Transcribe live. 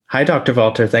Hi, Dr.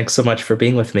 Walter. Thanks so much for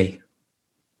being with me.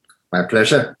 My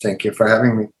pleasure. Thank you for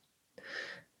having me.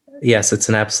 Yes, it's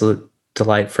an absolute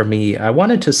delight for me. I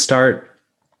wanted to start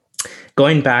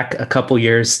going back a couple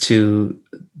years to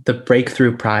the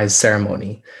Breakthrough Prize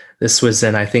ceremony. This was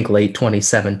in, I think, late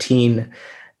 2017.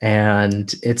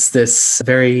 And it's this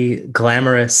very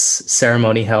glamorous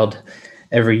ceremony held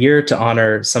every year to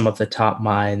honor some of the top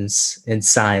minds in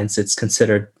science. It's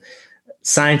considered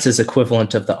science's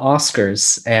equivalent of the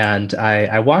Oscars. And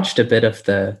I watched a bit of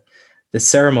the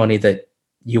ceremony that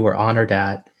you were honored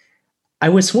at. I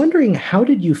was wondering, how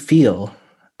did you feel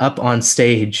up on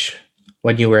stage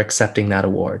when you were accepting that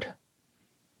award?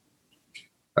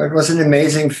 It was an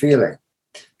amazing feeling.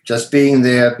 Just being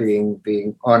there,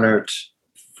 being honored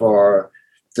for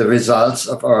the results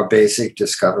of our basic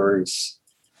discoveries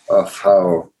of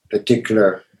how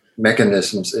particular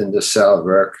mechanisms in the cell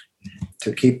work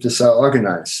to keep the cell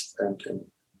organized and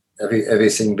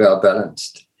everything well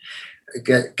balanced.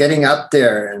 Getting up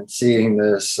there and seeing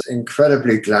this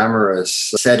incredibly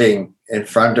glamorous setting in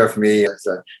front of me,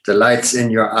 the lights in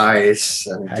your eyes,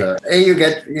 and you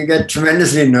get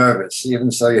tremendously nervous, even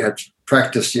though you had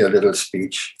practiced your little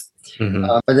speech. Mm-hmm.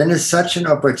 But then it's such an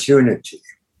opportunity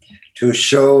to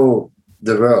show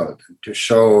the world, to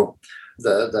show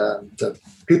the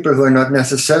people who are not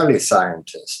necessarily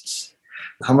scientists,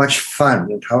 how much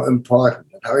fun and how important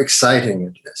and how exciting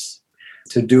it is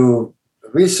to do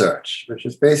research, which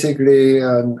is basically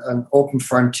an open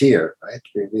frontier, right?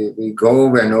 We go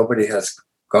where nobody has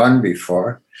gone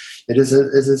before. It is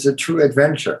a true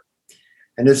adventure,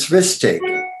 and it's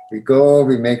risk-taking. We go,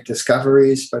 we make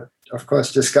discoveries, but of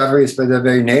course, discoveries by their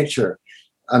very nature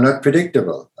are not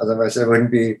predictable. Otherwise, there wouldn't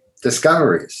be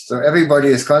discoveries. So everybody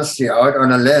is constantly out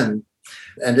on a limb,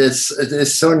 and it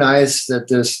is so nice that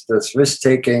this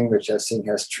risk-taking, which I think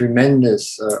has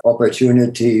tremendous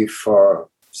opportunity for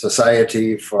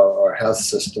society, for our health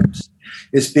systems,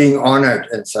 is being honored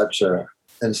in such a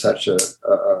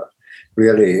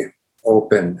really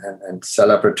open and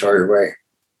celebratory way.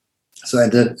 So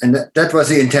that was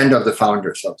the intent of the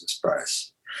founders of this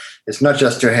prize. It's not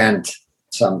just to hand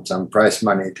some prize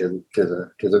money to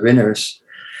the winners,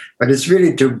 but it's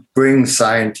really to bring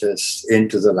scientists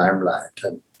into the limelight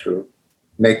and to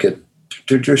make it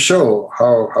to show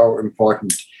how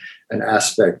important an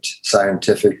aspect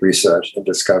scientific research and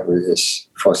discovery is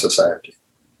for society.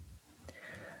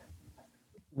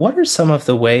 What are some of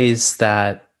the ways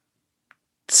that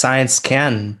science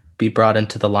can be brought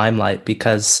into the limelight?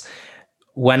 Because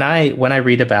when I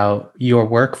read about your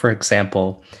work, for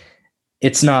example,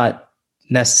 it's not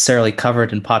necessarily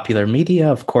covered in popular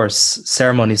media. Of course,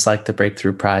 ceremonies like the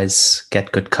Breakthrough Prize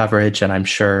get good coverage, and I'm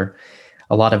sure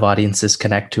a lot of audiences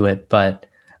connect to it. But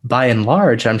by and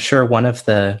large, I'm sure one of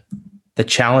the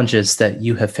challenges that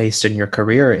you have faced in your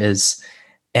career is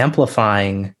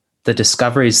amplifying the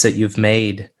discoveries that you've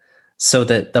made so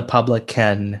that the public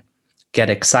can get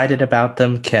excited about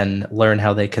them, can learn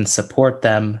how they can support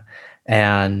them,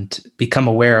 and become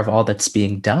aware of all that's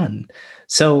being done.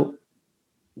 So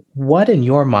what in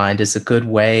your mind is a good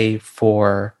way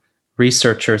for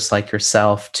researchers like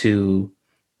yourself to,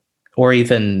 or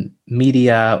even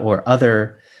media or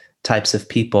other types of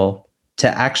people, to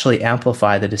actually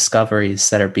amplify the discoveries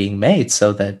that are being made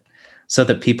so that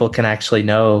people can actually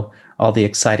know all the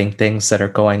exciting things that are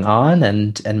going on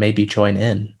and maybe join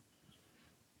in?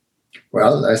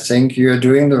 Well, I think you're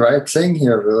doing the right thing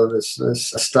here, Will, this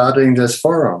starting this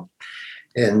forum,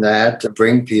 in that to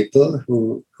bring people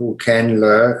who can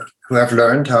learn, who have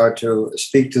learned how to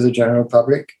speak to the general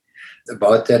public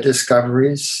about their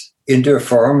discoveries, into a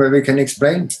forum where we can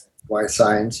explain why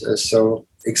science is so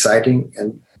exciting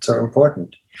and so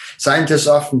important. Scientists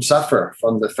often suffer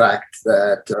from the fact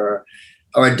that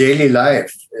our daily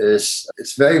life is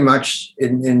very much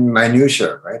in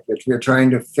minutia, right? That we're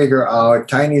trying to figure out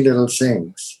tiny little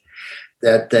things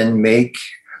that then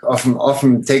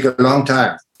often take a long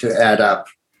time to add up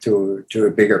to a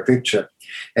bigger picture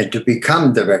and to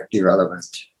become directly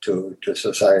relevant to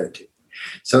society.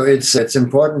 So it's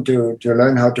important to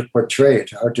learn how to portray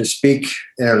it, how to speak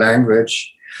in a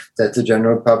language that the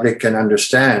general public can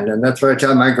understand. And that's what I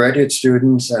tell my graduate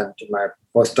students and my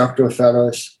postdoctoral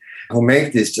fellows who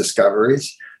make these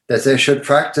discoveries, that they should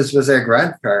practice with their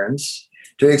grandparents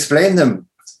to explain them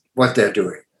what they're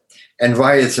doing and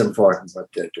why it's important what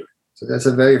they're doing. So that's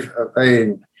a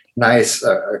very nice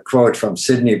quote from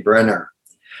Sidney Brenner.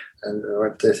 And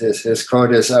what this is, his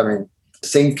quote is,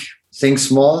 think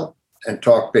small and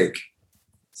talk big.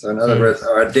 So in other words,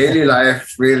 our daily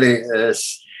life really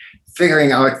is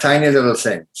figuring out tiny little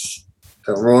things,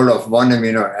 the role of one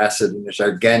amino acid in a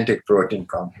gigantic protein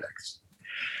complex.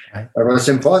 Right. But what's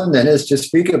important then is to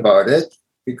speak about it,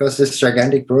 because this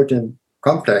gigantic protein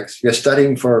complex we are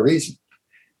studying for a reason.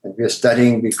 And we are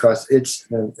studying because it's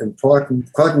an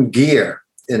important gear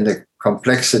in the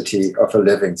complexity of a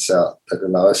living cell that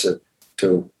allows it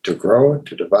to grow,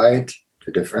 to divide,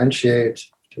 to differentiate,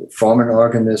 to form an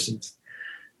organism,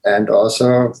 and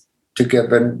also to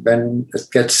get, when it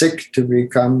gets sick, to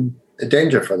become a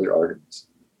danger for the organism.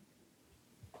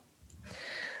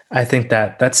 I think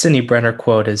that Sidney Brenner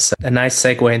quote is a nice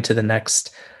segue into the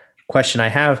next question I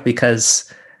have,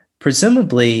 because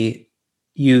presumably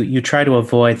you try to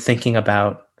avoid thinking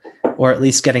about, or at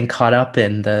least getting caught up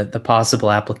in, the possible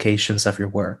applications of your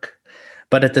work.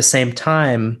 But at the same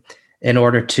time, in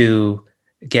order to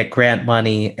get grant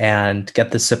money and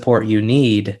get the support you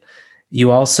need,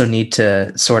 you also need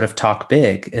to sort of talk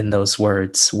big in those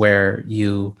words, where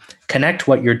you connect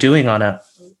what you're doing on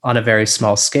a very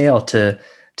small scale to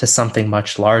something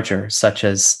much larger, such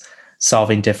as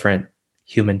solving different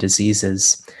human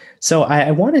diseases. So I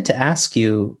wanted to ask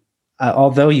you,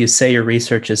 although you say your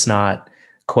research is not,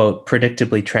 quote,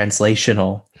 predictably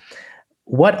translational,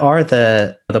 what are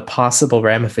the possible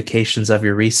ramifications of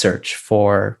your research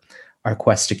for our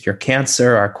quest to cure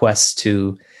cancer, our quest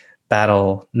to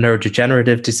battle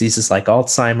neurodegenerative diseases like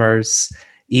Alzheimer's,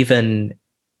 even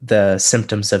the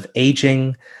symptoms of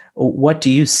aging? What do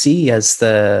you see as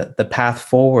the path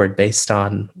forward based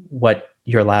on what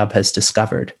your lab has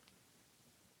discovered?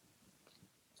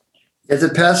 Yeah, the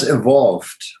path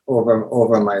evolved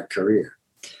over my career.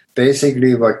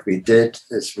 Basically, what we did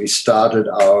is we started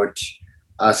out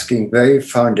asking very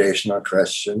foundational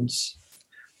questions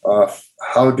of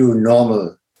how do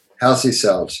normal, healthy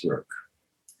cells work?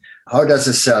 How does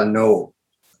a cell know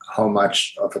how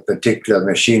much of a particular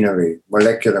machinery,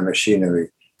 molecular machinery,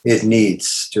 it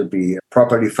needs to be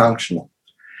properly functional?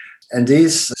 And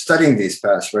studying these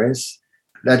pathways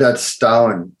led us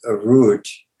down a route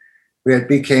where it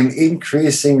became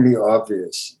increasingly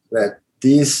obvious that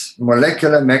these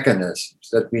molecular mechanisms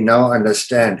that we now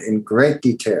understand in great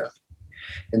detail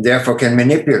and therefore can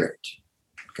manipulate,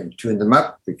 can tune them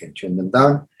up, we can tune them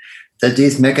down, that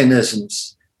these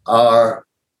mechanisms are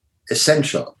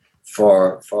essential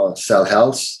for cell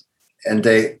health, and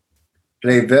they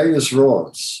play various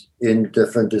roles in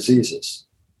different diseases.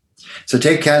 So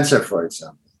take cancer, for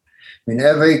example. I mean,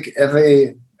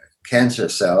 every cancer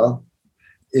cell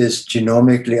is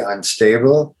genomically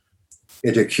unstable.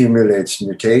 It accumulates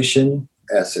mutation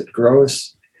as it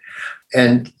grows.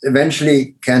 And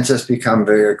eventually, cancers become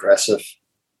very aggressive.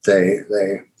 They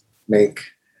make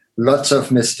lots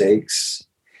of mistakes.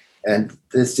 And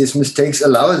these mistakes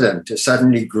allow them to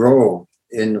suddenly grow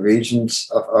in regions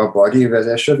of our body where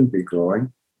they shouldn't be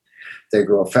growing. They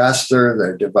grow faster,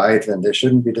 they divide when they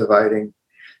shouldn't be dividing.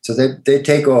 So they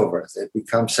take over. They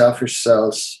become selfish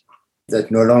cells that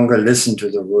no longer listen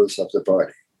to the rules of the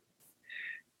body.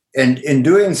 And in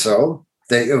doing so,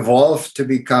 they evolve to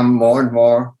become more and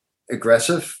more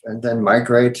aggressive and then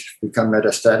migrate, become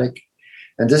metastatic.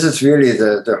 And this is really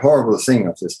the horrible thing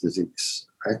of this disease,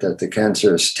 right? That the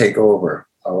cancers take over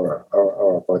our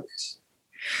bodies.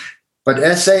 But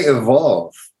as they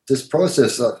evolve, this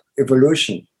process of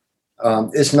evolution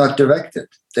is not directed.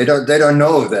 They don't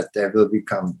know that they will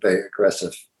become very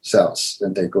aggressive cells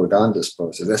when they go down this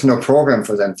process. There's no program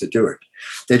for them to do it.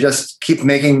 They just keep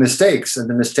making mistakes, and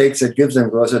the mistakes that give them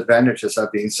growth advantages are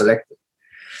being selected.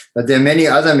 But there are many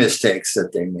other mistakes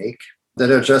that they make that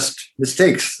are just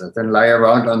mistakes that then lie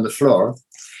around on the floor.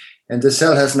 And the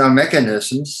cell has now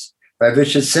mechanisms by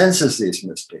which it senses these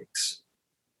mistakes,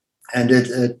 and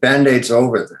it band-aids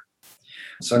over them.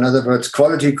 So in other words,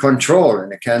 quality control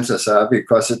in a cancer cell,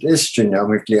 because it is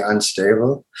genomically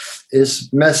unstable,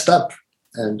 is messed up.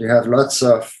 And you have lots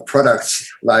of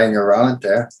products lying around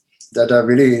there that are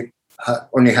really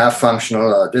only half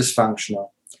functional or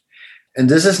dysfunctional. And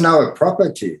this is now a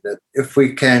property that if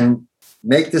we can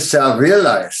make the cell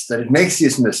realize that it makes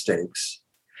these mistakes,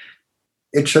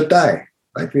 it should die,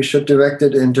 right? We should direct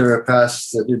it into a path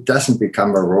that it doesn't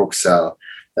become a rogue cell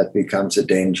that becomes a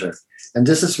danger. And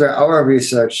this is where our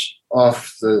research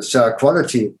of the cell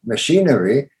quality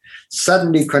machinery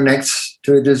suddenly connects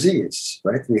to a disease,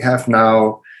 right? We have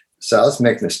now cells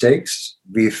make mistakes.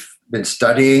 We've been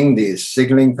studying these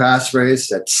signaling pathways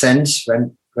that sense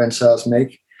when cells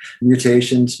make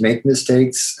mutations, make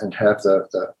mistakes, and have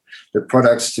the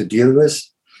products to deal with.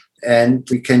 And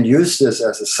we can use this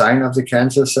as a sign of the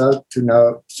cancer cell to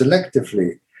now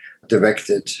selectively direct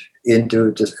it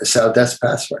into the cell death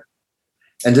pathway.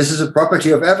 And this is a property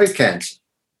of every cancer.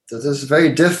 So this is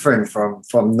very different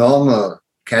from normal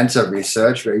cancer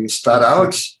research, where you start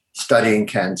out studying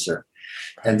cancer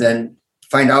and then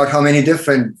find out how many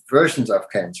different versions of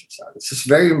cancers are. This is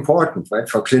very important, right,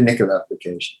 for clinical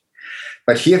application.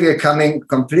 But here we are coming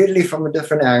completely from a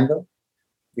different angle.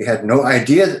 We had no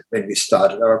idea when we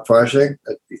started our project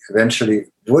that we eventually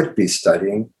would be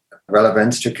studying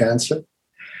relevance to cancer.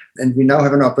 And we now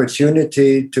have an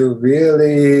opportunity to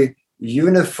really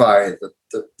unify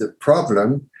the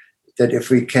problem that if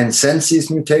we can sense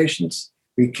these mutations,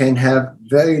 we can have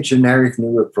very generic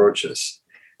new approaches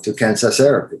to cancer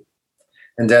therapy.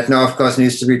 And that now, of course,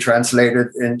 needs to be translated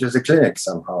into the clinic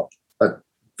somehow. But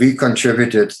we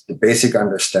contributed the basic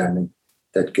understanding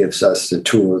that gives us the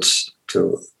tools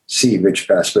to see which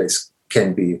pathways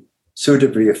can be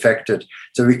suitably affected,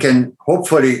 so we can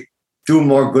hopefully do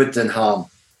more good than harm.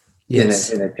 Yes.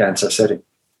 in a cancer setting.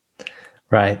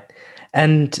 Right.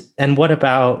 And what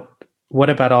about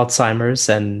Alzheimer's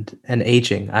and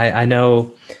aging? I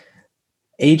know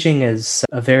aging is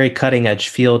a very cutting edge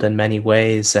field in many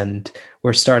ways, and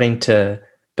we're starting to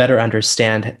better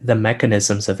understand the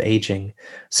mechanisms of aging.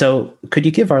 So could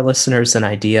you give our listeners an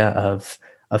idea of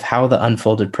how the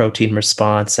unfolded protein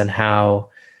response and how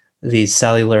these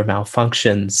cellular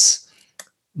malfunctions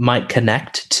might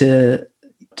connect to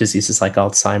diseases like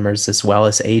Alzheimer's as well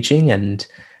as aging,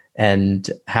 and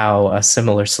how a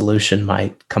similar solution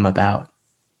might come about?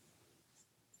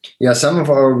 Yeah, some of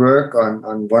our work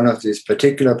on one of these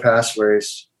particular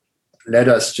pathways led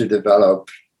us to develop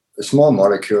a small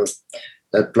molecule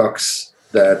that blocks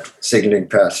that signaling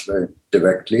pathway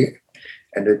directly.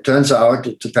 And it turns out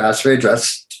it's a pathway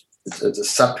it's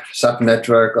a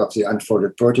sub-network of the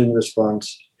unfolded protein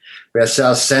response, where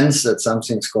cells sense that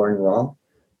something's going wrong.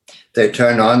 They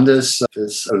turn on this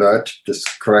alert, this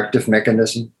corrective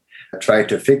mechanism, try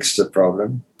to fix the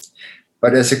problem.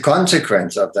 But as a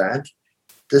consequence of that,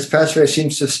 this pathway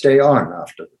seems to stay on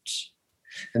afterwards,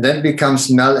 and then becomes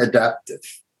maladaptive.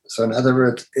 So in other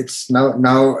words, it's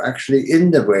now actually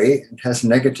in the way, it has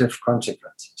negative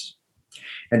consequences.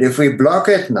 And if we block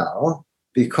it now,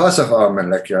 because of our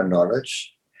molecular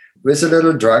knowledge, with a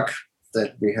little drug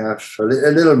that we have, a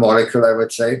little molecule, I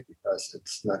would say, because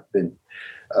it's not been,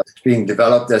 it's being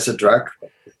developed as a drug,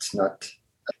 but it's not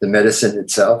the medicine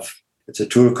itself. It's a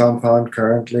tool compound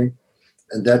currently.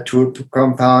 And that tool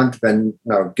compound, when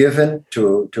now given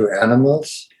to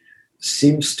animals,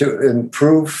 seems to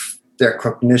improve their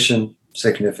cognition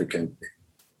significantly.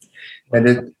 And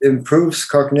it improves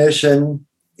cognition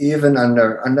even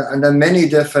under many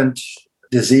different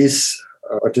disease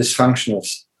or dysfunctional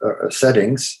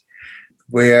settings,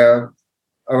 where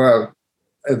our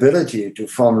ability to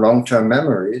form long-term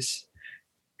memories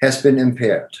has been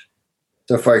impaired.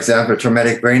 So, for example,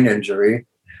 traumatic brain injury,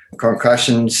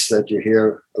 concussions that you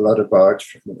hear a lot about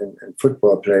in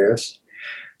football players,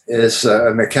 is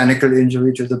a mechanical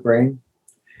injury to the brain.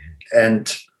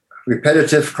 And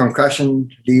repetitive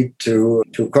concussion lead to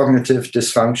cognitive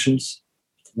dysfunctions,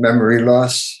 memory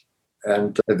loss,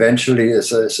 and eventually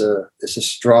is a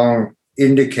strong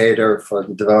indicator for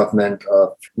the development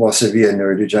of more severe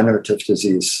neurodegenerative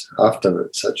disease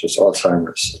afterwards, such as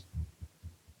Alzheimer's.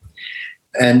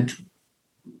 And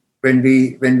when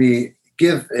we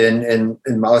give in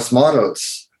mouse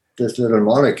models this little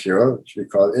molecule, which we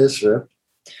call ISRIP,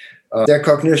 their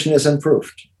cognition is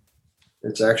improved.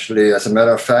 It's actually, as a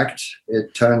matter of fact,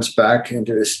 it turns back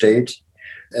into a state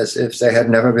as if they had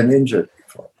never been injured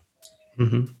before.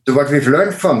 Mm-hmm. So what we've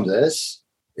learned from this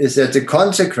is that the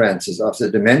consequences of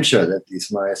the dementia that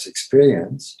these mice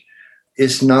experience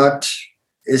is not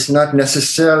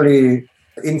necessarily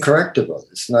incorrectible.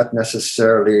 It's not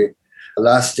necessarily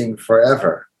lasting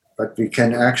forever, but we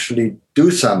can actually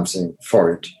do something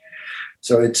for it.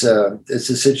 So it's a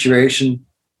situation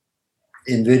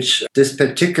in which this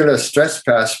particular stress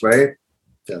pathway,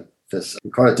 we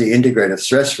call it the integrated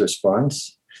stress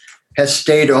response, has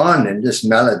stayed on in this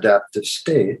maladaptive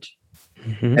state.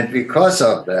 Mm-hmm. And because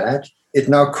of that, it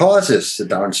now causes the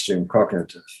downstream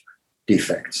cognitive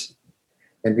defects.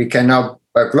 And we can now,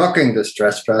 by blocking the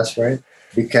stress pathway,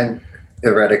 we can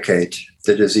eradicate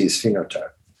the disease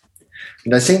phenotype.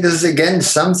 And I think this is, again,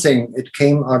 something, it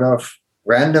came out of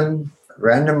random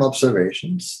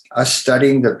observations, us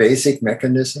studying the basic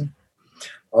mechanism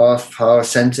of how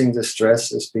sensing the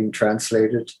stress is being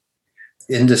translated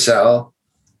in the cell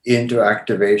into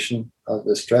activation of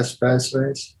the stress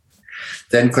pathways.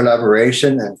 Then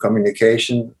collaboration and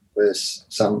communication with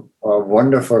some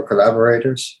wonderful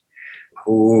collaborators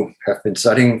who have been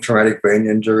studying traumatic brain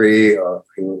injury or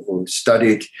who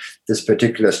studied this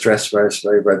particular stress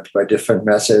pathway by different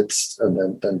methods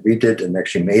than we did, and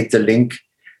actually made the link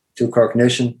to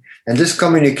cognition. And this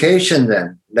communication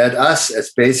then led us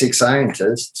as basic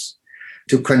scientists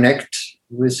to connect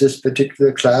with this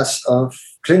particular class of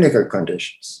clinical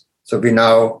conditions. So we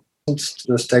now licensed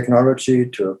this technology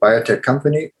to a biotech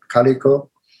company, Calico.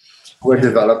 We're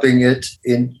developing it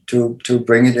to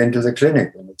bring it into the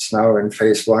clinic, and it's now in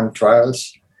phase 1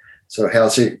 trials. So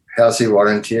healthy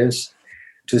volunteers,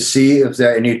 to see if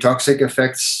there are any toxic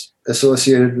effects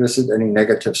associated with it, any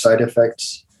negative side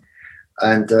effects.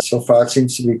 And so far it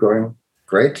seems to be going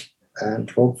great. And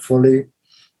hopefully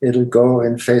it'll go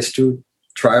in phase 2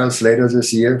 trials later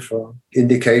this year for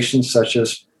indications such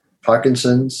as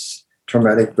Parkinson's,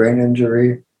 traumatic brain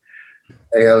injury,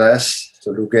 ALS,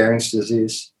 so Lou Gehrig's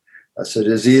disease. So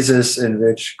diseases in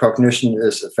which cognition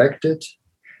is affected,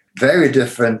 very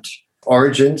different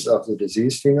origins of the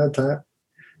disease phenotype,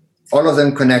 all of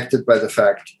them connected by the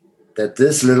fact that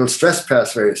this little stress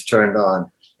pathway is turned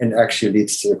on and actually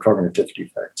leads to the cognitive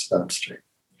defects downstream.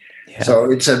 Yeah.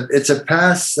 So it's a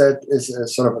path that is a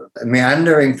sort of a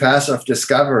meandering path of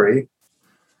discovery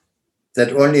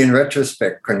that only in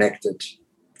retrospect connected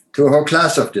to a whole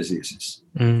class of diseases.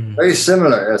 Very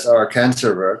similar as our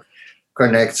cancer work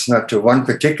connects not to one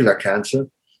particular cancer,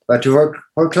 but to a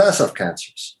whole class of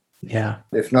cancers. Yeah.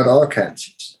 If not all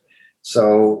cancers.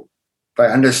 So by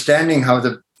understanding how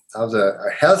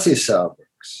a healthy cell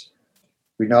works,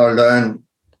 we now learn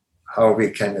how we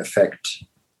can affect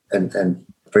and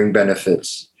bring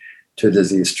benefits to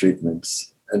disease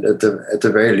treatments. And at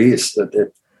the very least, that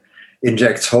it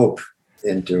injects hope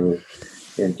into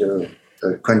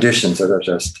the conditions that are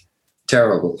just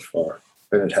terrible for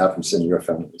when it happens in your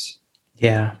families.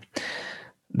 Yeah.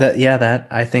 That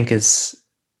I think is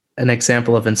an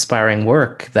example of inspiring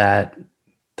work that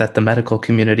the medical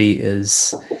community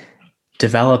is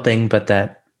developing, but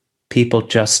that people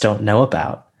just don't know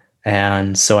about.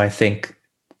 And so I think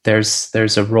there's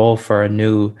a role for a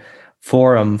new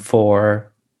forum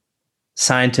for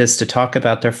scientists to talk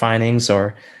about their findings,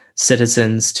 or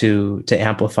citizens to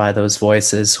amplify those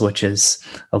voices, which is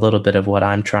a little bit of what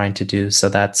I'm trying to do. So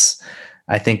that's,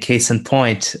 I think, case in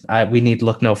point. We need to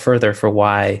look no further for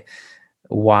why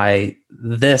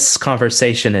this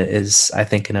conversation is, I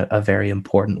think, a very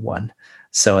important one.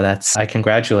 So I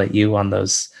congratulate you on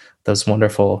those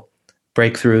wonderful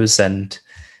breakthroughs, and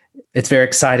it's very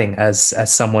exciting as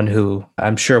someone who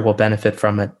I'm sure will benefit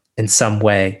from it in some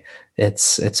way.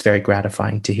 It's very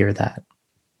gratifying to hear that.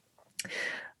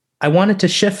 I wanted to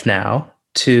shift now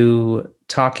to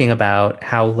talking about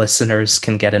how listeners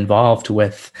can get involved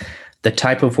with the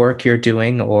type of work you're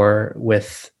doing, or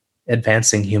with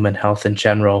advancing human health in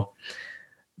general.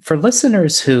 For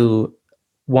listeners who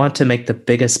want to make the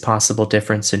biggest possible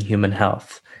difference in human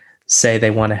health, say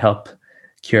they want to help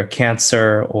cure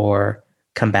cancer or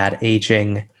combat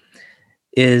aging,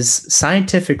 is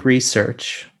scientific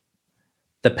research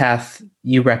the path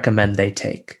you recommend they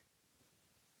take?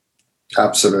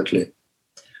 Absolutely.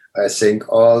 I think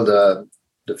all the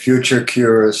future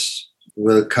cures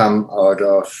will come out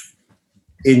of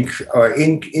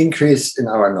increase in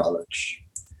our knowledge.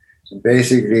 So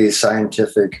basically,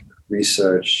 scientific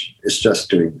research is just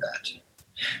doing that.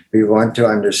 We want to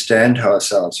understand how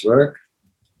cells work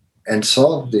and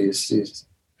solve these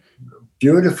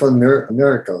beautiful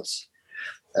miracles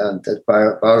that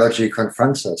biology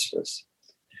confronts us with.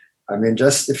 I mean,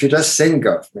 if you just think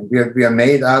of, we are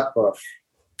made up of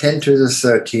 10 to the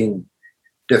 13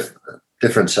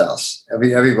 different cells,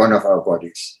 every one of our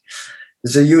bodies.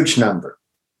 It's a huge number,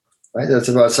 right? That's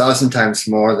about 1,000 times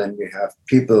more than we have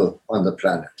people on the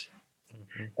planet.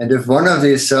 Mm-hmm. And if one of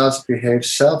these cells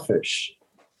behaves selfish,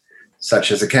 such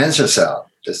as a cancer cell,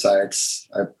 decides,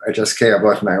 I just care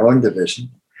about my own division,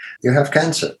 you have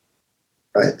cancer,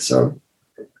 right? So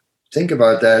think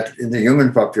about that in the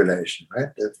human population, right?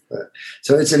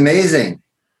 So it's amazing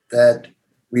that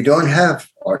we don't have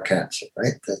all cancer,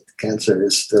 right? That cancer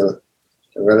is still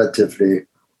relatively,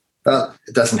 well,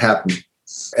 it doesn't happen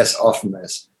as often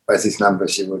as by these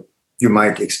numbers you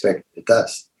might expect it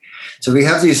does. So we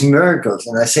have these miracles,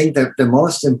 and I think that the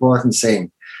most important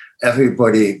thing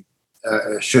everybody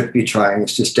should be trying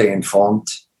is to stay informed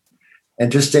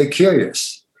and to stay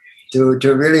curious, to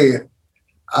really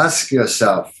ask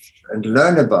yourself and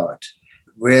learn about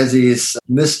where these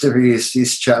mysteries,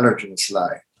 these challenges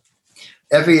lie.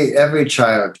 Every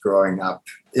child growing up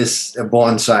is a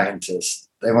born scientist.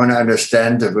 They want to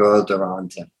understand the world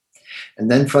around them.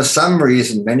 And then for some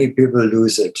reason, many people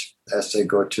lose it as they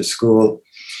go to school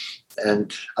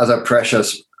and other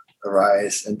pressures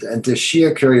arise. And the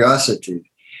sheer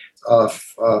curiosity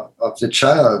of the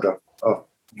child, of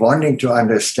wanting to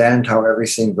understand how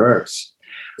everything works,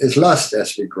 is lost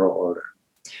as we grow older.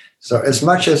 So as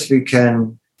much as we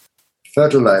can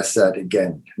fertilize that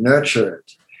again, nurture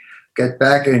it, get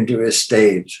back into a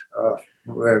state of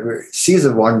where we see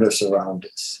the wonders around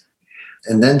us,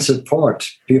 and then support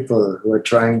people who are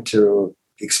trying to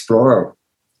explore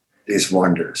these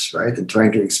wonders, right? And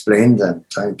trying to explain them,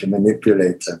 trying to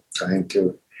manipulate them, trying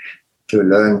to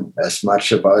learn as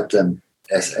much about them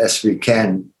as we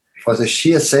can for the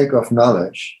sheer sake of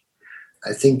knowledge.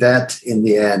 I think that in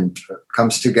the end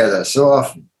comes together so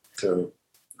often to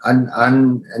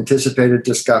unanticipated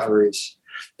discoveries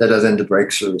that are then the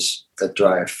breakthroughs that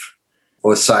drive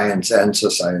both science and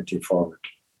society forward.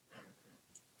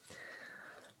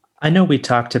 I know we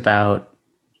talked about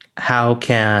how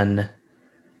can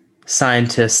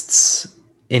scientists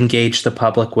engage the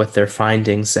public with their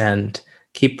findings and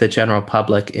keep the general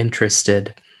public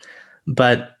interested,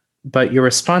 but your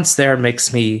response there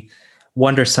makes me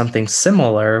wonder something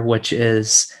similar, which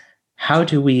is, how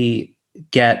do we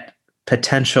get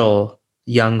potential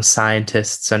young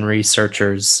scientists and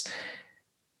researchers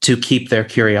to keep their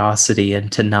curiosity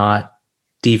and to not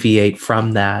deviate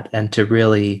from that and to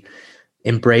really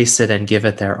embrace it and give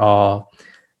it their all?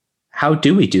 How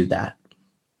do we do that?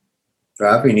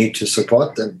 Well, we need to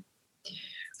support them.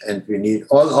 And we need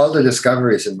all the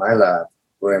discoveries in my lab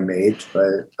were made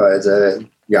by the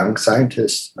young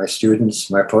scientists, my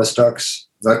students, my postdocs,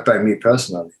 not by me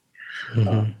personally.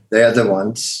 Mm-hmm. They are the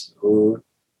ones who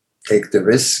take the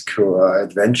risk, who are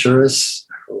adventurous,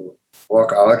 who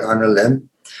walk out on a limb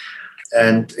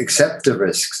and accept the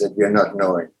risks that we are not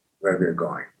knowing where we're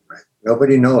going. Right?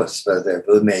 Nobody knows whether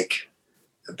we'll make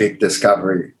a big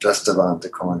discovery just around the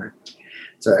corner.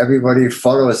 So everybody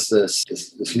follows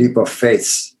this leap of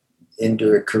faith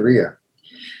into a career.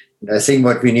 And I think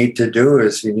what we need to do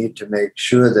is we need to make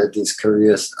sure that these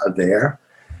careers are there,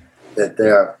 that they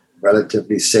are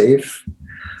relatively safe,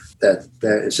 that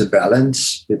there is a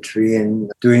balance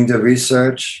between doing the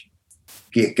research,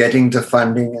 getting the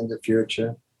funding in the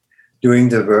future, doing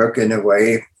the work in a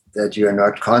way that you are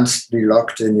not constantly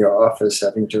locked in your office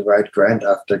having to write grant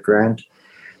after grant,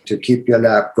 to keep your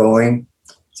lab going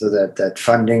so that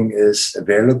funding is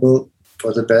available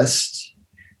for the best.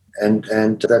 And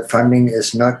that funding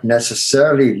is not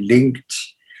necessarily linked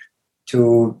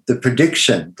to the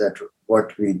prediction that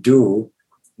what we do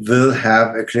will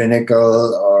have a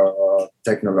clinical or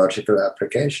technological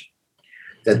application.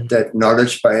 That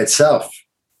knowledge by itself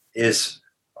is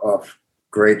of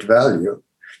great value,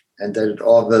 and that it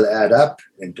all will add up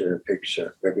into a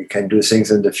picture where we can do things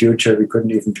in the future we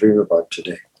couldn't even dream about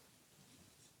today.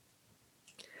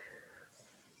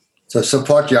 So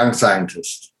support young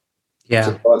scientists. Yeah.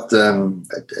 Support them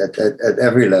at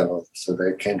every level so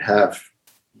they can have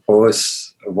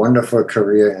both a wonderful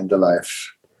career and a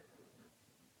life.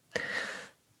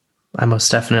 I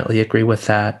most definitely agree with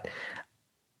that.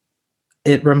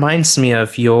 It reminds me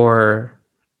of your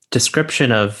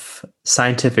description of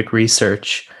scientific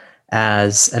research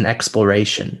as an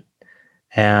exploration.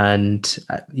 And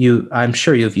I'm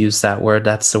sure you've used that word.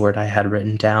 That's the word I had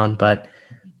written down. But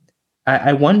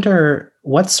I wonder,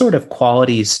 what sort of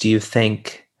qualities do you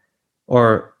think,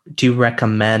 or do you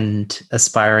recommend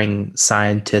aspiring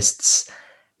scientists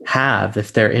have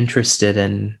if they're interested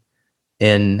in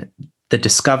the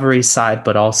discovery side,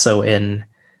 but also in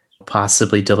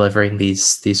possibly delivering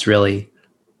these really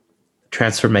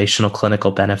transformational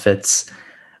clinical benefits?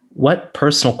 What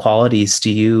personal qualities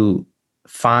do you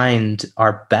find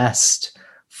are best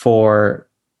for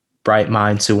bright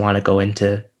minds who want to go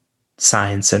into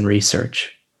science and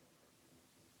research?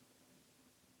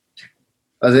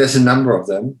 There's a number of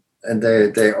them, and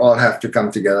they all have to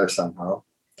come together somehow.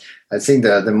 I think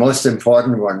the most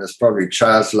important one is probably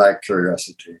childlike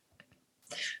curiosity.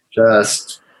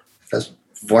 Just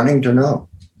wanting to know,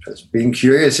 just being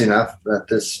curious enough that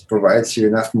this provides you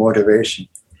enough motivation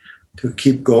to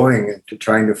keep going and to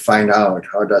trying to find out,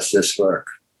 how does this work?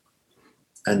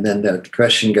 And then that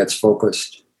question gets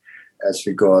focused as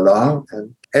we go along.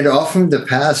 And often the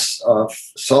path of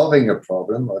solving a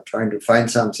problem or trying to find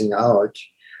something out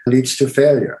leads to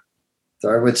failure. So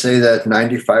I would say that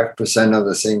 95% of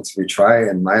the things we try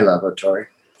in my laboratory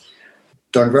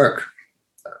don't work.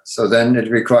 So then it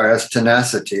requires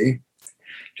tenacity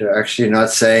to actually not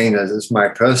saying that this is my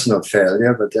personal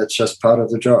failure, but that's just part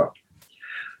of the job.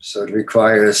 So it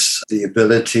requires the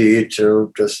ability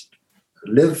to just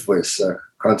live with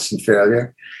constant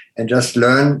failure and just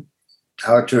learn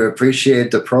how to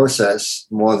appreciate the process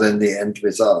more than the end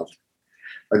result.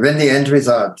 But when the end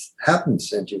result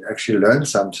happens and you actually learn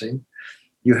something,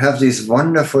 you have these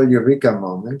wonderful eureka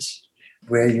moments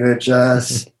where you're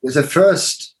just, it's the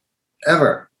first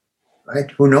ever,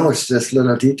 right? Who knows this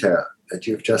little detail that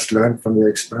you've just learned from your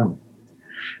experiment?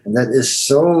 And that is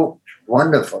so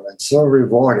wonderful and so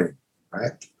rewarding,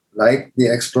 right? Like the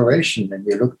exploration when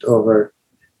you looked over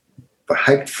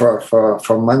hiked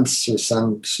for months through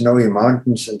some snowy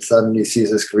mountains and suddenly see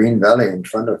this green valley in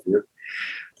front of you.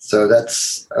 So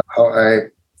that's how I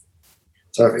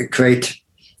sort of equate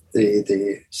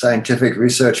the scientific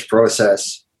research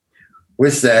process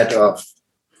with that of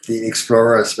the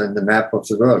explorers when the map of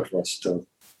the world was still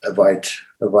a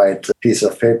white piece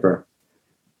of paper.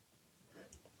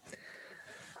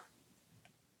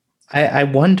 I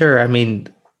wonder, I mean,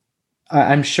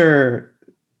 I'm sure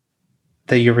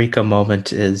the Eureka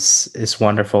moment is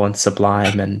wonderful and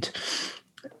sublime, and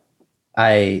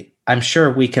I'm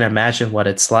sure we can imagine what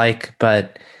it's like,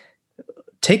 but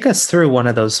take us through one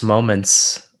of those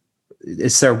moments.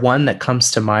 Is there one that comes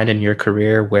to mind in your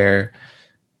career where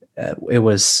it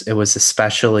was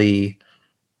especially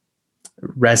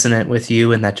resonant with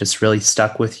you and that just really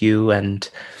stuck with you? And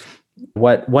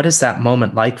what is that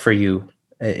moment like for you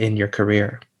in your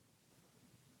career?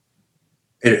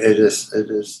 It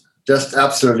is just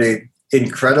absolutely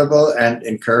incredible and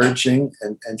encouraging,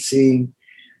 and seeing,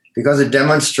 because it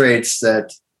demonstrates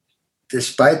that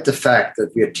despite the fact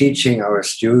that we are teaching our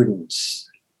students,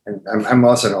 and I'm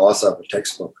also an author of a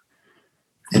textbook,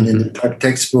 and in the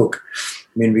textbook,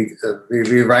 I mean,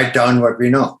 we write down what we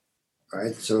know,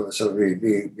 right? So we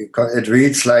it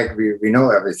reads like we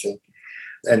know everything,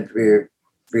 and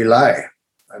we lie.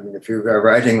 I mean, if we were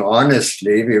writing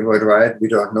honestly, we would write, we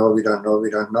don't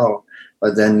know,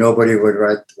 but then nobody would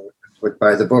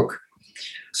buy the book.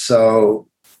 So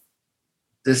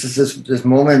this is this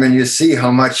moment when you see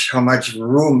how much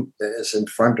room there is in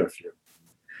front of you.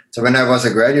 So when I was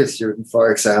a graduate student,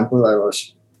 for example, I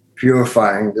was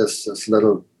purifying this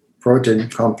little protein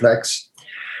complex,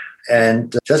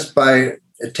 and just by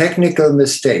a technical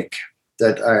mistake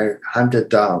that I hunted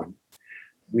down,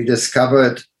 we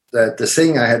discovered that the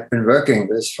thing I had been working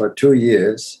with for 2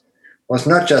 years was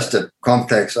not just a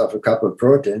complex of a couple of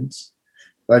proteins,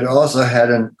 but also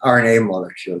had an RNA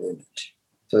molecule in it.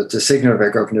 So it's a signal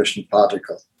recognition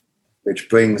particle, which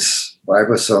brings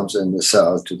ribosomes in the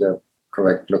cell to the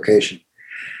correct location.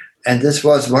 And this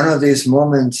was one of these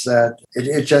moments that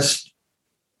it just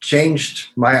changed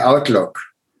my outlook,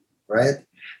 right?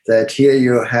 That here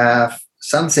you have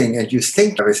something and you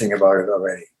think everything about it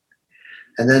already.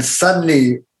 And then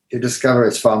suddenly you discover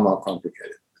it's far more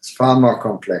complicated. It's far more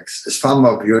complex. It's far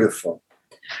more beautiful.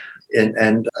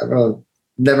 And I will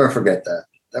never forget that.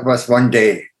 That was one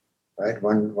day, right?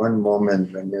 One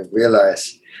moment when you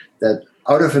realize that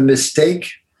out of a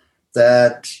mistake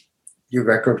that you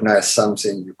recognize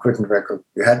something you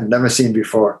had never seen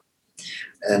before.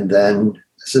 And then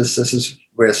this is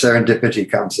where serendipity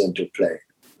comes into play,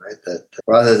 right? That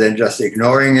rather than just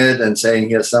ignoring it and saying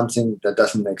here's something that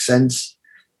doesn't make sense,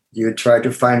 you try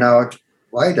to find out,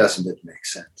 why doesn't it make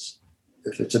sense?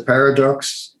 If it's a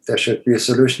paradox, there should be a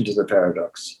solution to the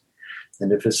paradox.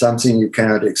 And if it's something you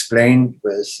cannot explain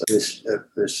with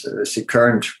the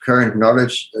current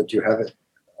knowledge that you have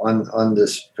on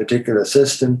this particular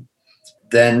system,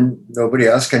 then nobody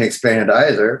else can explain it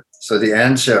either. So the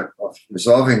answer of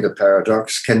resolving the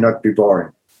paradox cannot be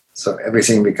boring. So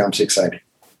everything becomes exciting.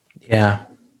 Yeah.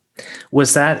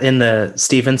 Was that in the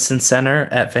Stevenson Center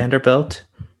at Vanderbilt?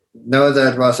 No,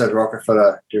 that was at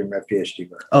Rockefeller during my PhD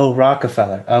work. Oh,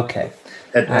 Rockefeller. Okay.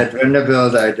 At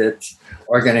Vanderbilt, I did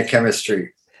organic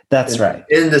chemistry. That's right.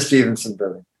 In the Stevenson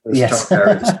building. Yes.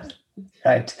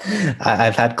 Right.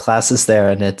 I've had classes there,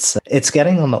 and it's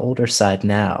getting on the older side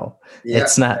now. Yeah.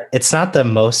 It's not the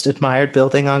most admired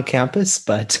building on campus,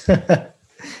 but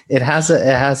it has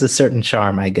a certain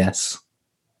charm, I guess.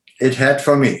 It had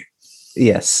for me.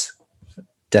 Yes,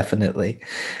 definitely.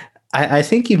 I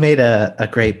think you made a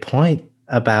great point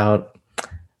about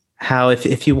how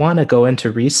if you want to go into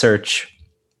research,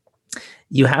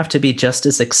 you have to be just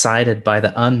as excited by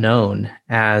the unknown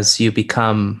as you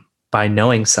become by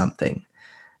knowing something.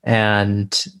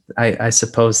 And I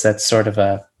suppose that's sort of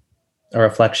a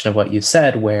reflection of what you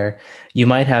said, where you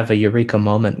might have a eureka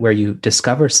moment where you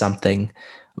discover something,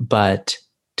 but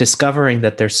discovering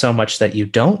that there's so much that you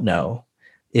don't know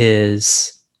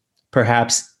is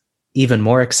perhaps even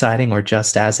more exciting or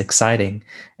just as exciting.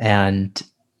 And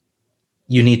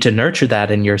you need to nurture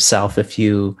that in yourself if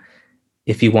you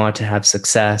want to have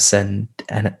success and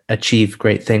achieve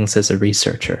great things as a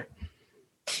researcher.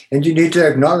 And you need to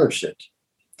acknowledge it.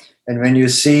 And when you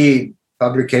see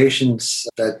publications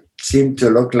that seem to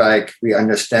look like we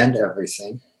understand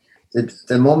everything,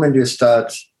 the moment you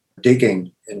start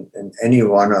digging in any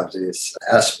one of these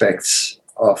aspects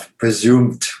of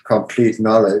presumed complete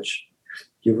knowledge,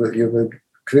 you will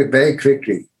very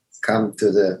quickly come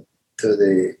to the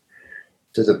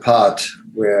part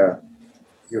where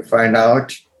you find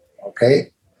out,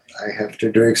 okay, I have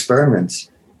to do experiments.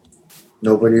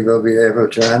 nobody will be able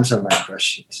to answer my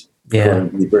questions. Yeah.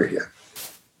 Going deeper here.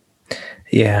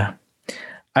 Yeah.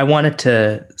 I wanted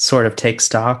to sort of take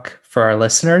stock for our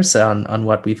listeners on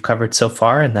what we've covered so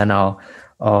far, and then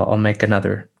I'll make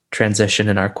another transition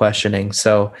in our questioning.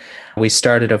 So we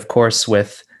started, of course,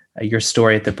 with your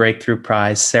story at the Breakthrough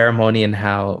Prize ceremony and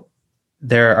how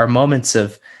there are moments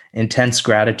of intense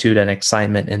gratitude and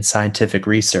excitement in scientific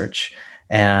research.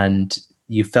 And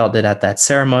you felt it at that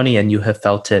ceremony, and you have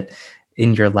felt it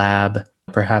in your lab,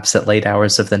 perhaps at late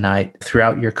hours of the night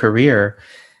throughout your career.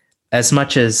 As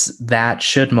much as that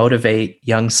should motivate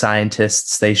young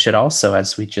scientists, they should also,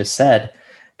 as we just said,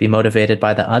 be motivated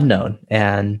by the unknown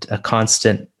and a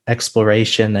constant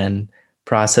exploration and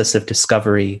process of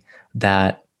discovery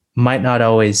that might not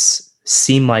always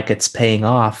seem like it's paying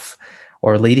off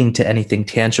or leading to anything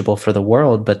tangible for the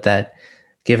world, but that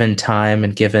given time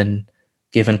and given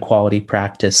quality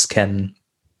practice can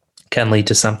lead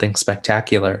to something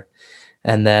spectacular.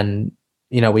 And then,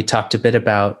 we talked a bit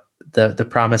about the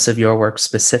promise of your work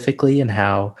specifically, and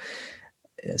how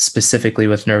specifically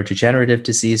with neurodegenerative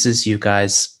diseases, you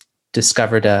guys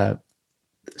discovered a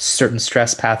certain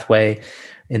stress pathway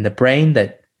in the brain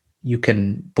that you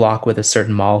can block with a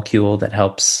certain molecule that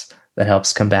helps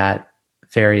combat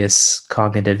various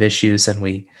cognitive issues. And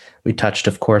we touched,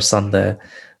 of course, on the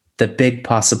big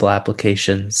possible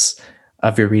applications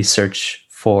of your research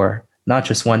for not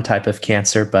just one type of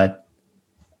cancer, but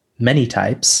many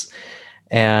types.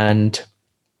 And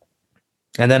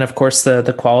then, of course,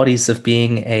 the qualities of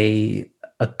being a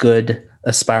good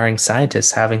aspiring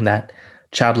scientist, having that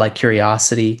childlike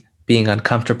curiosity, being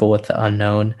uncomfortable with the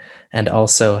unknown, and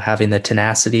also having the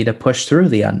tenacity to push through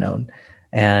the unknown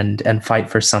and fight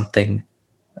for something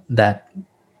that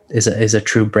is a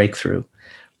true breakthrough.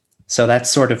 So that's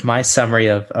sort of my summary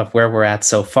of where we're at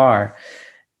so far.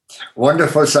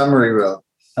 Wonderful summary, Will.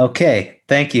 Okay,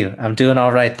 thank you. I'm doing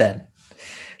all right then.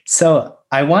 So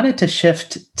I wanted to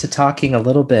shift to talking a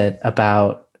little bit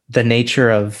about the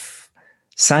nature of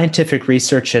scientific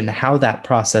research and how that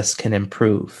process can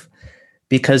improve,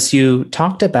 because you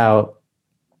talked about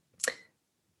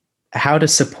how to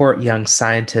support young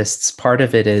scientists. Part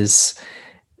of it is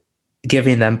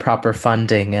giving them proper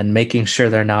funding and making sure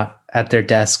they're not at their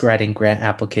desk writing grant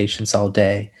applications all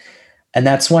day. And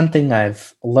that's one thing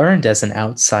I've learned as an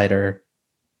outsider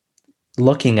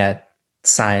looking at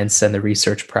science and the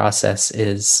research process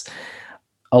is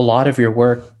a lot of your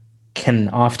work can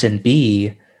often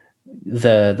be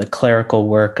the clerical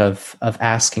work of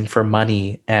asking for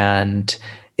money, and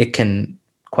it can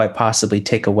quite possibly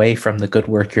take away from the good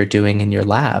work you're doing in your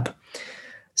lab.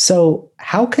 So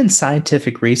how can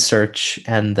scientific research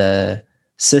and the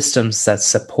systems that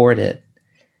support it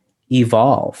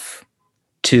evolve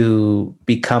to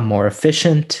become more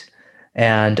efficient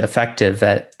and effective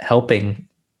at helping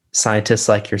scientists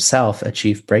like yourself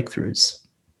achieve breakthroughs?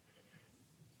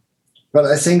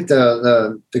 Well, I think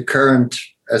the current,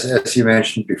 as you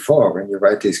mentioned before, when you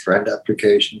write these grant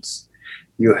applications,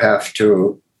 you have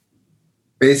to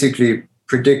basically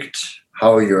predict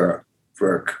how your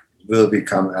work will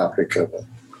become applicable.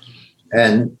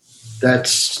 And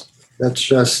that's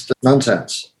just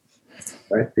nonsense,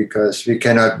 right? Because we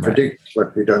cannot predict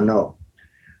what we don't know.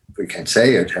 We can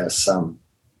say it has some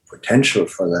potential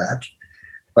for that,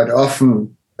 but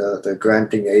often the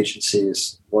granting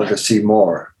agencies want to see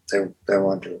more. They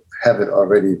want to have it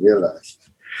already realized.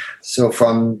 So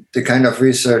from the kind of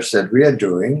research that we are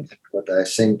doing, what I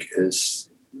think is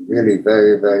really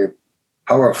very, very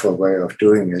powerful way of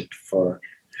doing it for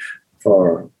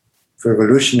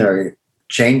revolutionary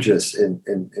changes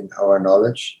in our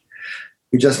knowledge,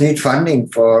 we just need funding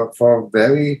for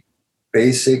very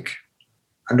basic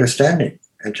understanding.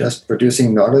 And just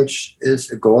producing knowledge is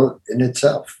a goal in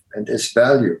itself and is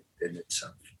value in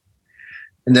itself.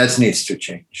 And that needs to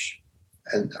change.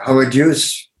 And Howard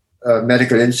Hughes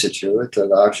Medical Institute, the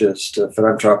largest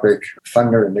philanthropic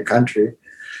funder in the country,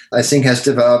 I think has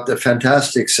developed a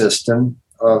fantastic system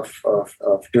of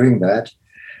doing that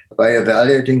by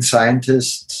evaluating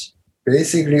scientists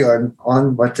basically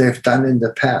on what they've done in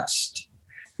the past,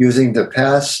 using the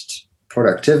past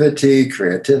productivity,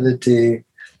 creativity,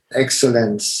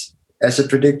 excellence as a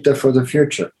predictor for the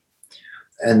future.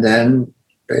 And then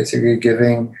basically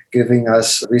giving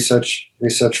us research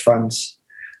funds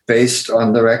based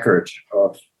on the record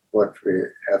of what we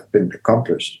have been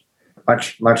accomplished.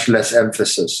 Much less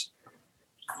emphasis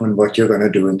on what you're going to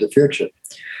do in the future.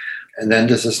 And then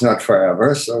this is not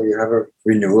forever, so you have a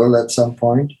renewal at some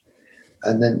point.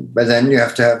 But then you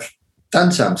have to have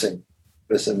done something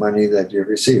with the money that you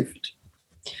received.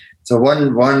 So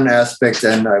one aspect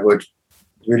then I would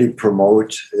really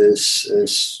promote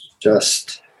is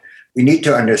just, we need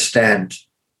to understand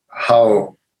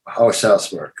how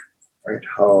cells work, right?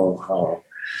 How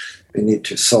we need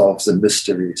to solve the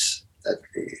mysteries that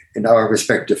we, in our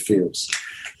respective fields,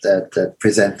 that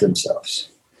present themselves.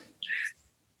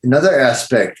 Another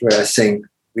aspect where I think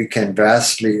we can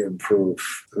vastly improve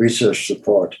research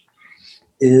support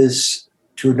is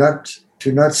to not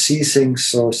see things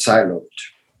so siloed.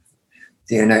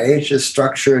 The NIH is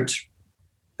structured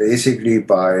basically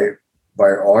by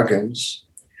organs.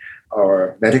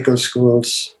 Our medical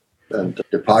schools and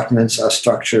departments are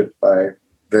structured by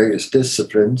various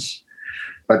disciplines.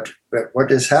 But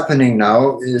what is happening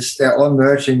now is they're all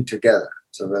merging together.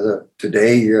 So whether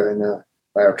today you're in a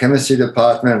biochemistry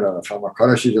department or a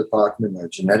pharmacology department or a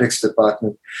genetics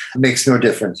department, it makes no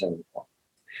difference anymore.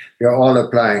 We're all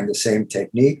applying the same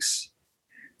techniques.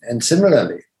 And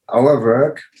similarly, our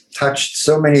work touched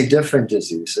so many different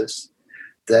diseases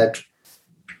that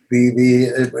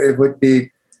it would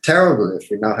be terrible if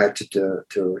we now had to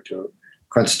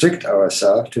constrict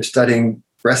ourselves to studying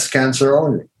breast cancer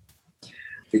only,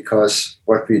 because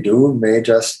what we do may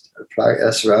just apply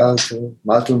as well to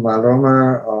multiple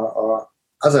myeloma or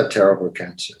other terrible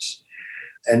cancers.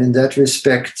 And in that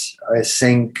respect, I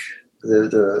think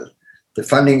the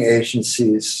funding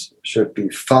agencies should be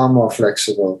far more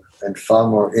flexible and far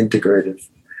more integrative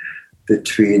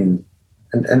between,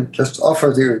 and just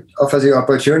offer the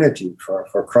opportunity for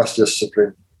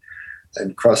cross-discipline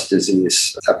and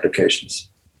cross-disease applications.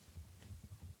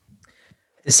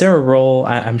 Is there a role?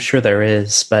 I'm sure there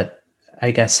is, but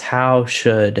I guess how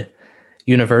should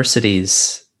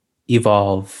universities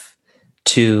evolve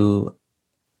to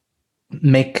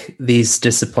make these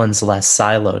disciplines less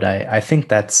siloed? I think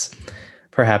that's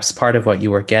perhaps part of what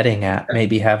you were getting at,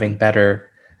 maybe having better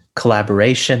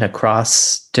collaboration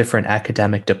across different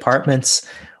academic departments.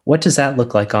 What does that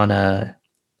look like on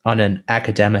an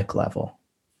academic level?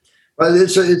 Well,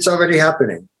 it's already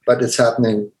happening, but it's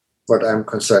happening, what I'm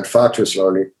concerned, far too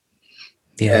slowly.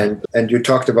 Yeah. And you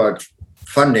talked about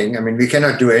funding. I mean, we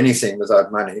cannot do anything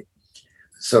without money.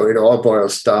 So it all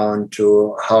boils down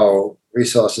to how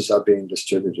resources are being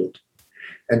distributed.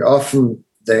 And often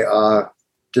they are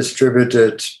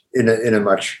distributed in a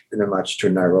much too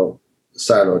narrow,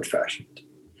 siloed fashion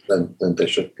than they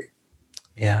should be.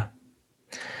 Yeah.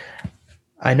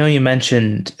 I know you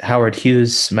mentioned Howard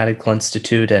Hughes Medical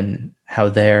Institute and how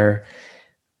they're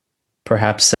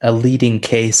perhaps a leading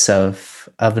case of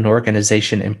an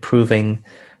organization improving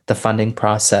the funding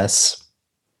process.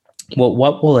 Well,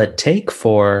 what will it take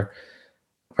for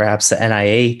perhaps the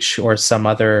NIH or some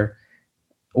other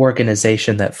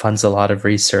organization that funds a lot of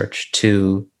research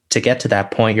to get to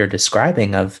that point you're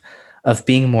describing of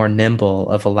being more nimble,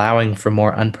 of allowing for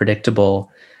more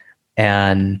unpredictable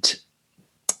and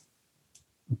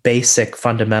basic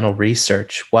fundamental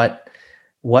research? What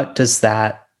does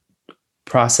that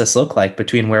process look like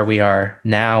between where we are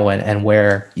now and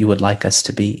where you would like us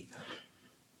to be?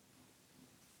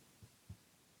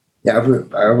 Yeah,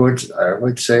 I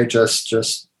would say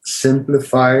just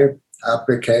simplify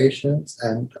applications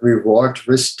and reward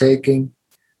risk-taking,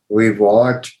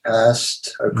 reward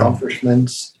past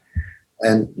accomplishments.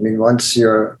 And I mean, once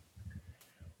you're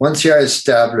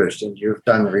established and you've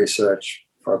done research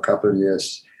for a couple of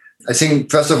years, I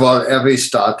think, first of all, every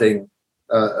starting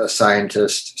a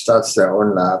scientist starts their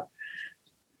own lab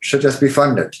should just be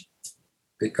funded,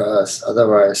 because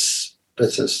otherwise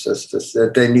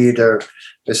they need a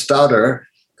starter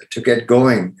to get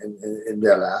going in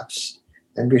their labs.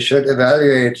 And we should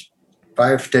evaluate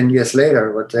 5-10 years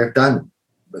later what they've done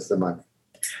with the money.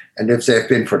 And if they've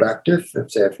been productive, if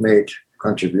they've made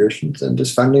contributions, then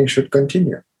this funding should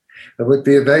continue. It would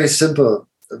be a very simple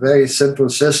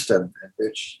system in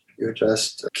which you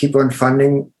just keep on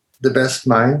funding the best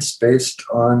minds based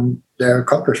on their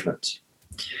accomplishments.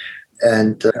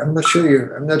 And I'm not sure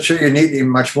you need even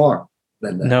much more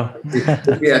than that. No. It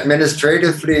would be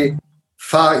administratively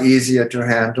far easier to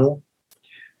handle.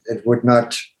 It would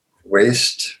not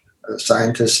waste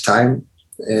scientists' time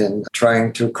in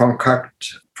trying to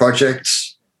concoct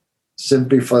projects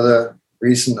simply for the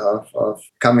reason of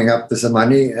coming up with the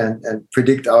money and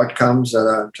predict outcomes that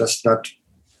are just not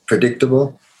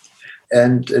predictable.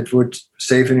 And it would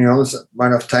save an enormous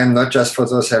amount of time, not just for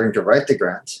those having to write the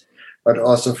grants, but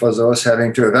also for those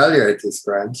having to evaluate these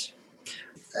grants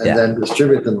and then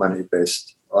distribute the money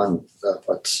based on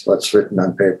what's written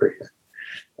on paper here.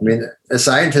 I mean, a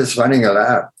scientist running a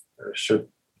lab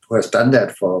who has done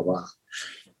that for a while,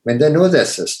 I mean, they know their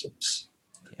systems,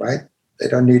 right? They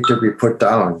don't need to be put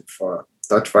down for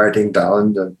not writing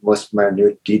down the most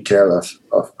minute detail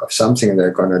of something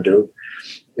they're going to do.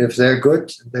 if they're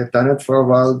good, they've done it for a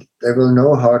while, they will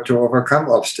know how to overcome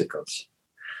obstacles.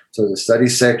 So the study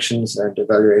sections and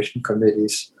evaluation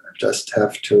committees just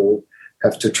have to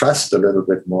trust a little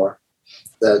bit more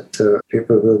that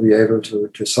people will be able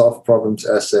to solve problems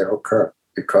as they occur,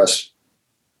 because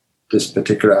this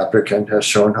particular applicant has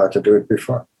shown how to do it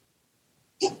before.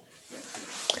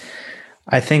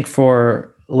 I think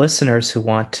for listeners who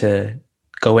want to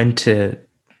go into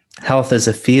health as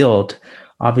a field,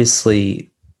 obviously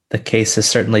the case has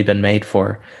certainly been made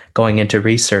for going into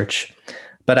research.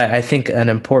 But I think an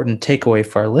important takeaway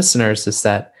for our listeners is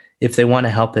that if they want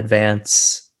to help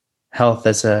advance health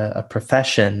as a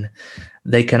profession,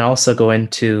 they can also go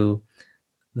into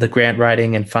the grant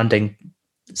writing and funding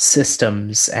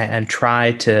systems and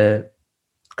try to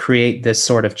create this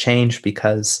sort of change,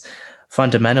 because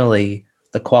fundamentally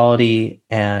the quality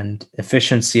and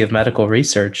efficiency of medical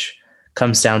research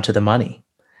comes down to the money.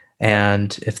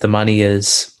 And if the money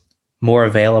is more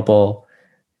available,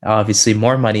 obviously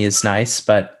more money is nice,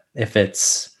 but if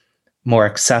it's more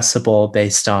accessible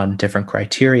based on different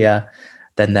criteria,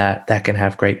 then that can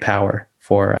have great power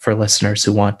for listeners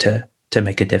who want to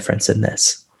make a difference in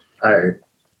this. I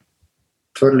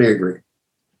totally agree.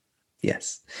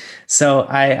 Yes. So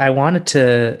I wanted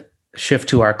to shift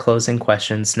to our closing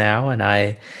questions now, and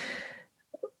I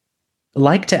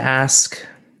like to ask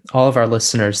all of our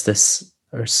listeners this,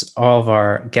 or all of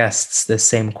our guests, this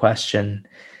same question.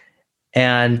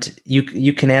 And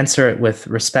you can answer it with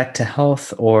respect to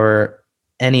health or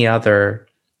any other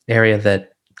area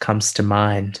that comes to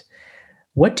mind.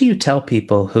 What do you tell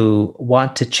people who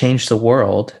want to change the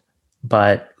world,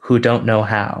 but who don't know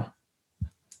how?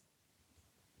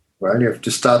 Well, you have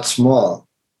to start small,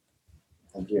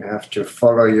 and you have to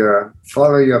follow your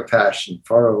passion,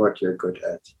 follow what you're good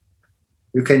at.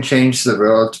 You can change the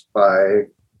world by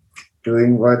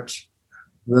doing what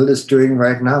Will is doing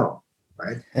right now,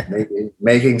 right?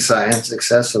 making science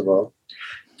accessible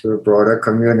to a broader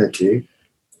community.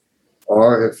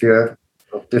 Or if you have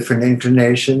different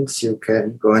inclinations, you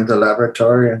can go in the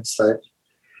laboratory and start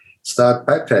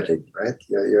pipetting, right?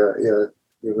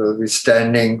 You will be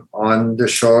standing on the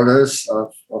shoulders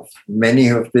of many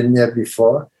who have been there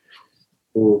before,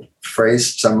 who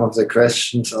phrased some of the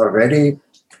questions already,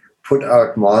 put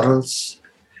out models,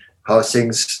 how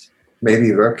things may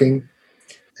be working.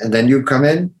 And then you come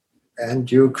in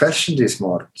and you question these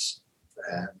models,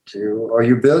 and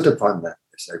you build upon them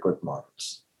if they're good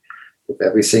models. If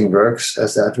everything works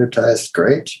as advertised,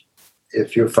 great.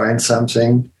 If you find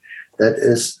something that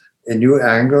is a new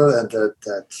angle and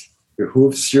that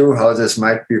behooves you how this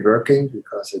might be working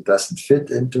because it doesn't fit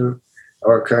into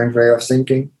our current way of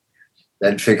thinking,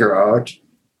 then figure out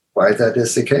why that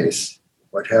is the case.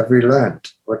 What have we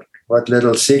learned? What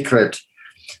little secret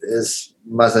is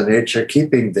Mother Nature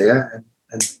keeping there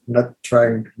and not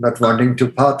wanting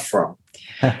to part from?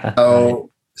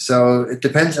 So it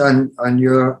depends on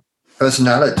your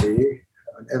personality,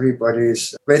 on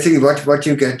everybody's, basically what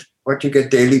you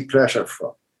get daily pleasure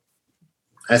from.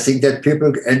 I think that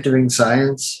people entering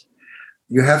science,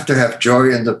 you have to have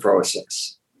joy in the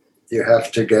process. You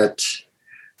have to get,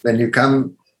 when you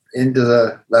come into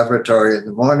the laboratory in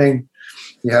the morning,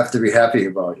 you have to be happy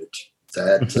about it.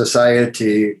 That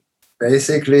society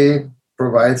basically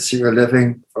provides you a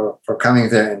living for coming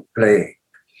there and playing,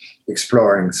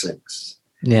 exploring things,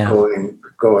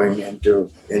 going into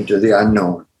the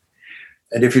unknown.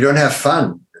 And if you don't have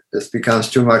fun, this becomes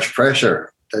too much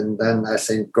pressure. Then I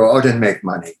think go out and make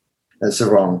money. That's the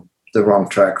wrong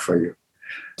track for you.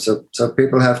 So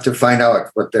people have to find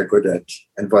out what they're good at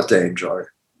and what they enjoy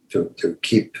to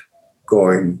keep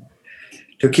going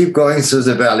through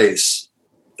the valleys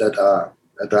that are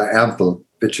ample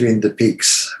between the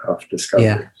peaks of discovery.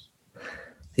 Yeah.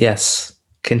 Yes.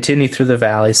 Continue through the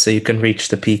valley so you can reach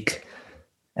the peak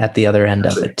at the other end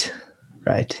of it.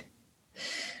 Right.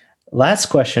 Last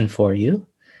question for you.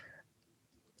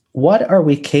 What are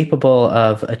we capable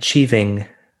of achieving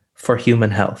for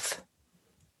human health?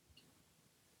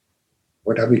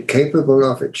 What are we capable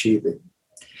of achieving?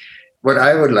 What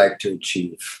I would like to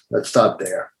achieve, let's start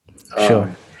there,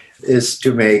 Sure. Is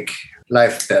to make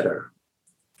life better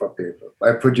for people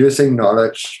by producing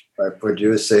knowledge, by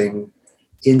producing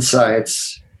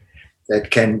insights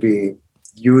that can be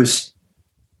used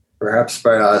perhaps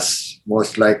by us,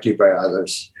 most likely by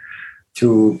others,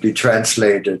 to be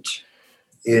translated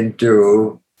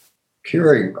into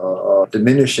curing or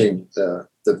diminishing the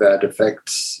bad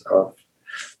effects of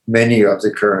many of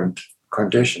the current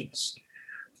conditions.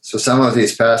 So some of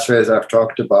these pathways I've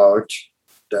talked about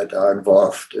that are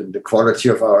involved in the quality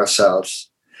of our cells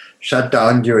shut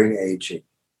down during aging.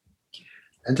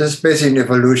 And this is basically an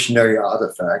evolutionary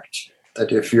artifact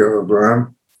that if you're a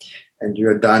worm and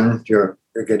you're done, you're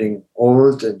getting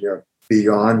old and you're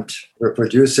beyond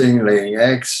reproducing, laying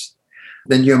eggs,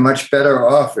 then you're much better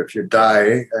off if you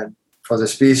die and for the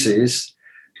species,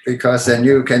 because then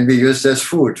you can be used as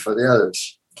food for the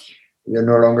others. You're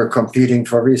no longer competing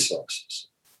for resources.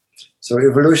 So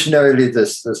evolutionarily,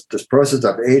 this process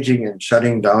of aging and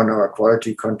shutting down our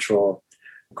quality control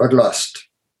got lost,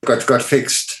 got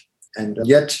fixed. And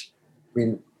yet,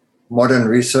 modern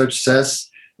research says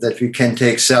that we can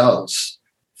take cells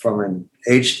from an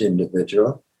aged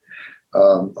individual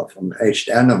or from an aged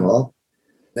animal,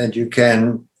 and you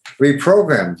can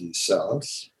reprogram these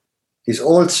cells, these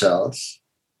old cells,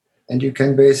 and you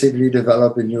can basically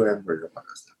develop a new embryo out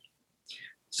of them.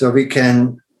 So we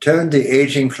can turn the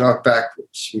aging clock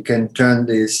backwards. We can turn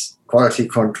these quality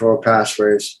control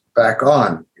pathways back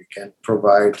on. We can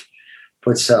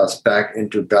put cells back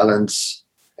into balance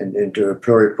and into a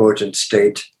pluripotent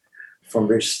state from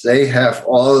which they have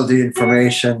all the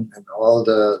information and all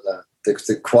the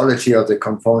quality of the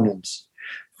components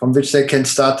from which they can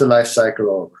start the life cycle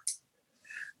over.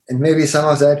 And maybe some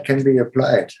of that can be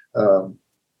applied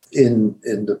in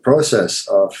the process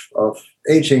of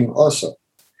aging also.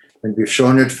 And we've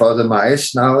shown it for the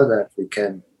mice now that we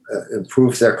can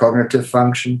improve their cognitive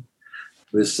function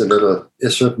with the little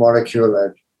ISRIP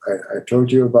molecule I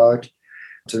told you about.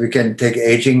 So we can take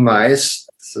aging mice.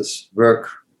 This work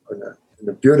in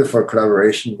a beautiful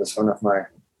collaboration with one of my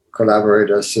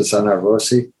collaborators, Susanna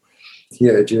Rossi,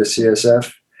 here at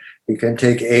UCSF. We can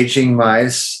take aging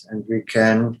mice and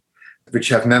which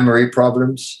have memory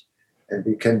problems, and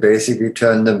we can basically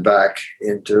turn them back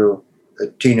into a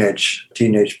teenage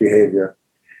behavior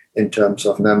in terms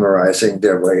of memorizing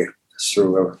their way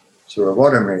through a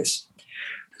water maze.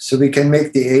 So we can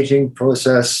make the aging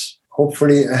process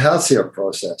hopefully a healthier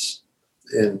process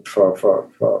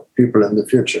for people in the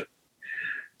future.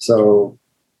 So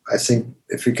I think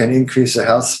if we can increase the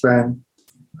health span,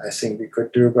 I think we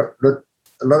could do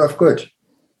a lot of good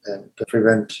and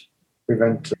prevent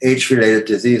age-related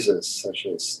diseases such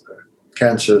as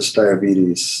cancers,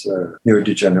 diabetes,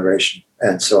 neurodegeneration,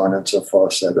 and so on and so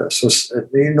forth. That are an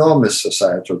enormous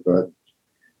societal burden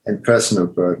and personal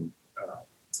burden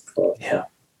for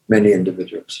many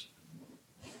individuals.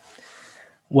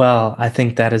 Well, I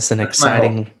think that is an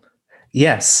exciting...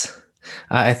 Yes,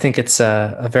 I think it's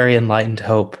a very enlightened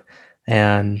hope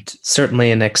and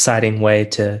certainly an exciting way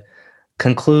to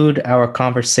conclude our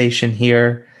conversation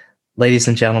here. Ladies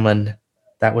and gentlemen,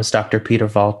 that was Dr. Peter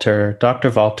Walter. Dr.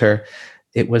 Walter,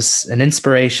 it was an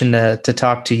inspiration to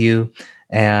talk to you,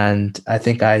 and I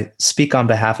think I speak on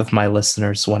behalf of my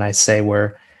listeners when I say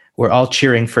we're all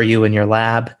cheering for you in your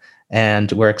lab,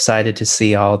 and we're excited to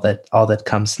see all that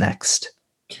comes next.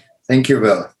 Thank you,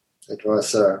 Will. It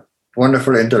was a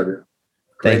wonderful interview.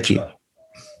 Thank you.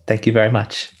 Thank you very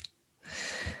much.